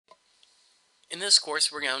In this course,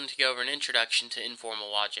 we're going to go over an introduction to informal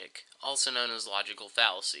logic, also known as logical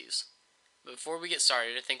fallacies. But before we get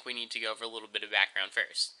started, I think we need to go over a little bit of background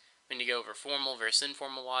first. We need to go over formal versus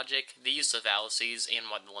informal logic, the use of fallacies, and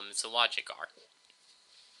what the limits of logic are.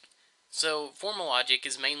 So, formal logic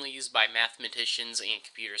is mainly used by mathematicians and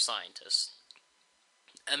computer scientists.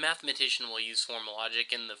 A mathematician will use formal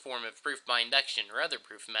logic in the form of proof by induction or other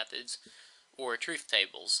proof methods, or truth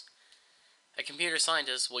tables. A computer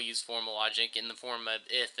scientist will use formal logic in the form of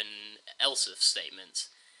if and else if statements,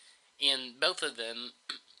 and both of them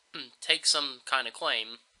take some kind of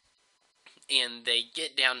claim and they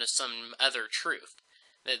get down to some other truth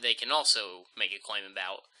that they can also make a claim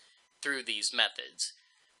about through these methods.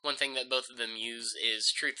 One thing that both of them use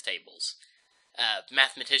is truth tables.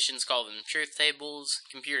 Mathematicians call them truth tables.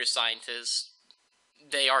 Computer scientists,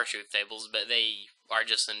 they are truth tables, but they are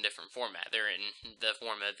just in a different format. They're in the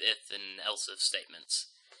form of if and else if statements.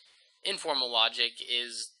 Informal logic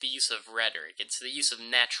is the use of rhetoric. It's the use of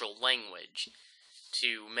natural language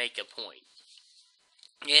to make a point.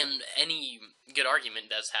 And any good argument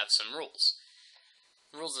does have some rules.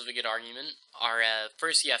 The rules of a good argument are,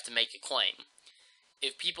 first you have to make a claim.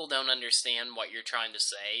 If people don't understand what you're trying to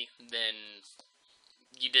say, then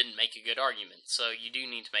you didn't make a good argument, so you do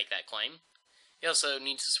need to make that claim. You also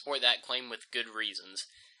need to support that claim with good reasons.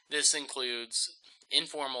 This includes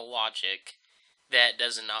informal logic that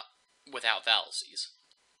does not without fallacies.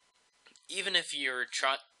 Even if you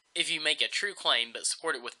make a true claim but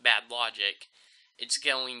support it with bad logic, it's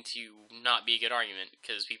going to not be a good argument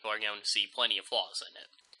because people are going to see plenty of flaws in it.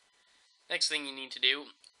 Next thing you need to do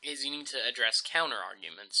is you need to address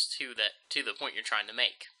counter-arguments to the point you're trying to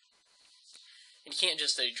make. And you can't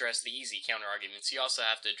just address the easy counter-arguments, you also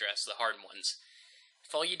have to address the hard ones.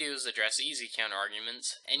 If all you do is address easy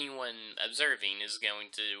counter-arguments, anyone observing is going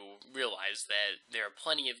to realize that there are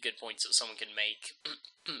plenty of good points that someone can make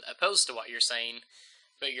opposed to what you're saying,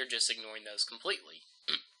 but you're just ignoring those completely.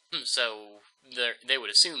 So they would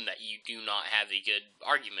assume that you do not have a good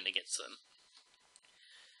argument against them.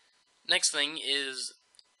 Next thing is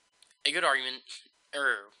a good argument,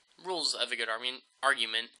 rules of a good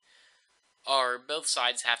argument are both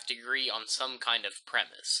sides have to agree on some kind of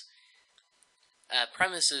premise. A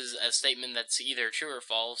premise is a statement that's either true or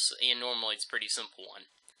false, and normally it's a pretty simple one.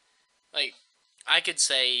 Like, I could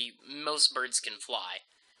say, most birds can fly,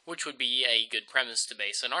 which would be a good premise to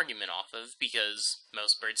base an argument off of, because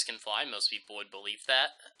most birds can fly, most people would believe that.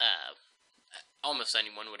 Almost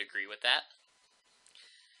anyone would agree with that.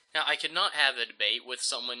 Now, I could not have a debate with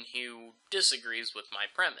someone who disagrees with my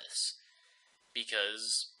premise,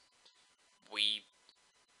 because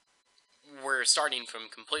we're starting from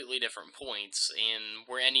completely different points, and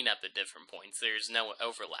we're ending up at different points. There's no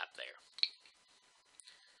overlap there.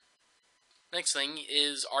 Next thing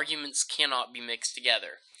is arguments cannot be mixed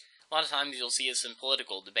together. A lot of times you'll see this in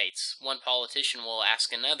political debates. One politician will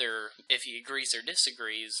ask another if he agrees or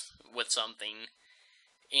disagrees with something,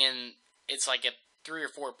 and it's like a 3 or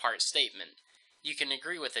 4 part statement. You can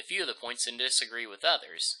agree with a few of the points and disagree with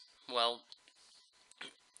others. Well,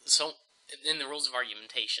 so in the rules of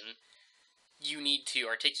argumentation, you need to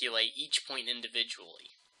articulate each point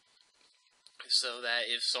individually, so that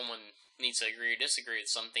if someone needs to agree or disagree with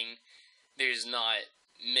something, there's not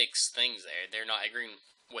mixed things there. They're not agreeing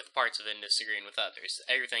with parts of it and disagreeing with others.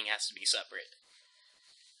 Everything has to be separate.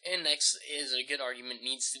 And next is a good argument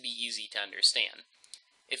needs to be easy to understand.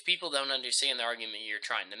 If people don't understand the argument you're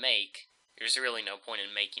trying to make, there's really no point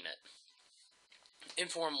in making it.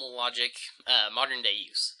 Informal logic, modern day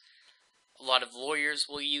use. A lot of lawyers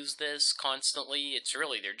will use this constantly. It's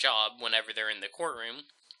really their job whenever they're in the courtroom.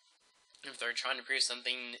 If they're trying to prove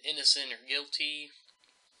something innocent or guilty,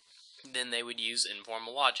 then they would use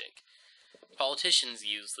informal logic. Politicians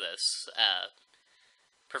use this.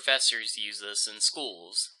 Professors use this in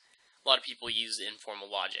schools. A lot of people use informal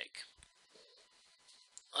logic.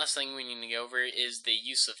 Last thing we need to go over is the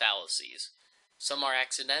use of fallacies. Some are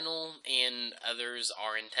accidental and others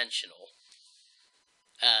are intentional.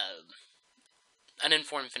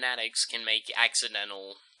 Uninformed fanatics can make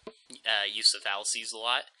accidental use of fallacies a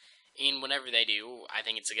lot, and whenever they do, I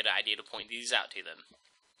think it's a good idea to point these out to them.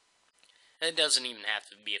 It doesn't even have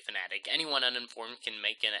to be a fanatic. Anyone uninformed can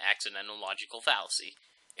make an accidental logical fallacy,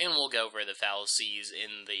 and we'll go over the fallacies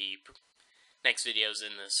in the next videos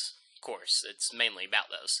in this course. It's mainly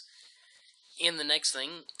about those. And the next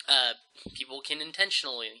thing, people can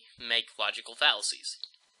intentionally make logical fallacies.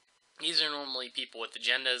 These are normally people with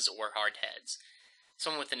agendas or hard heads.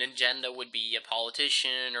 Someone with an agenda would be a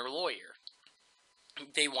politician or lawyer.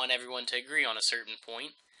 They want everyone to agree on a certain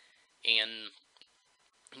point, and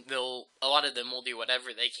a lot of them will do whatever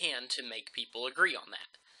they can to make people agree on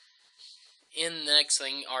that. And the next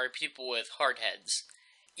thing are people with hard heads.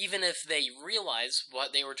 Even if they realize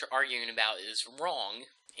what they were arguing about is wrong,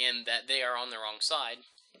 and that they are on the wrong side,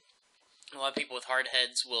 a lot of people with hard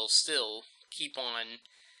heads will still keep on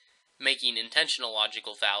making intentional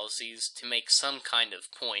logical fallacies to make some kind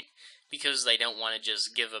of point, because they don't want to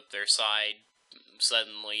just give up their side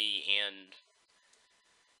suddenly and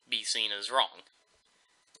be seen as wrong.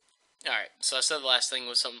 Alright, so I said the last thing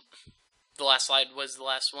was the last slide was the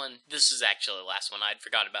last one. This is actually the last one. I'd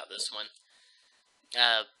forgot about this one.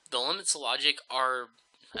 The limits of logic are,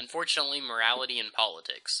 unfortunately, morality and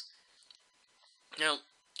politics. Now,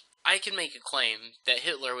 I can make a claim that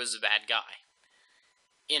Hitler was a bad guy,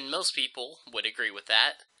 and most people would agree with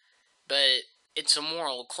that, but it's a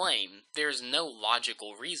moral claim. There's no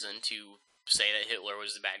logical reason to say that Hitler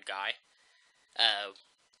was a bad guy.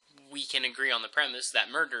 We can agree on the premise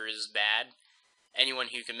that murder is bad. Anyone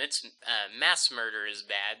who commits mass murder is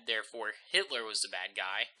bad, therefore Hitler was the bad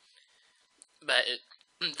guy. But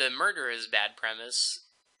the murder is bad premise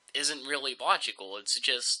isn't really logical.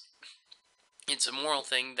 It's a moral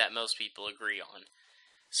thing that most people agree on.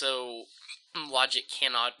 So, logic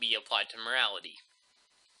cannot be applied to morality.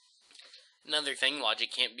 Another thing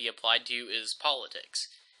logic can't be applied to is politics,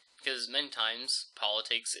 because many times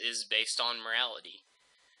politics is based on morality.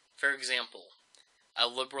 For example, a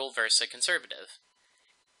liberal versus a conservative.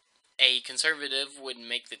 A conservative would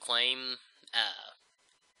make the claim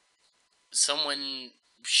someone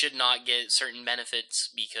should not get certain benefits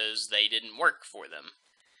because they didn't work for them.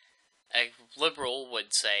 A liberal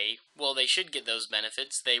would say, well, they should get those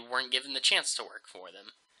benefits, they weren't given the chance to work for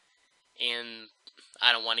them. And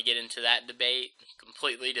I don't want to get into that debate,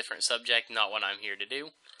 completely different subject, not what I'm here to do.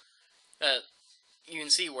 You can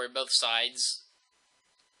see where both sides,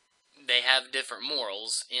 they have different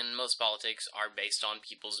morals, and most politics are based on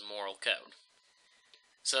people's moral code.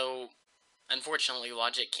 So, unfortunately,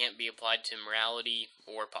 logic can't be applied to morality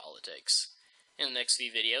or politics. In the next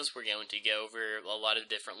few videos, we're going to go over a lot of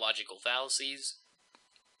different logical fallacies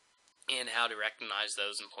and how to recognize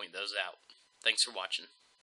those and point those out. Thanks for watching.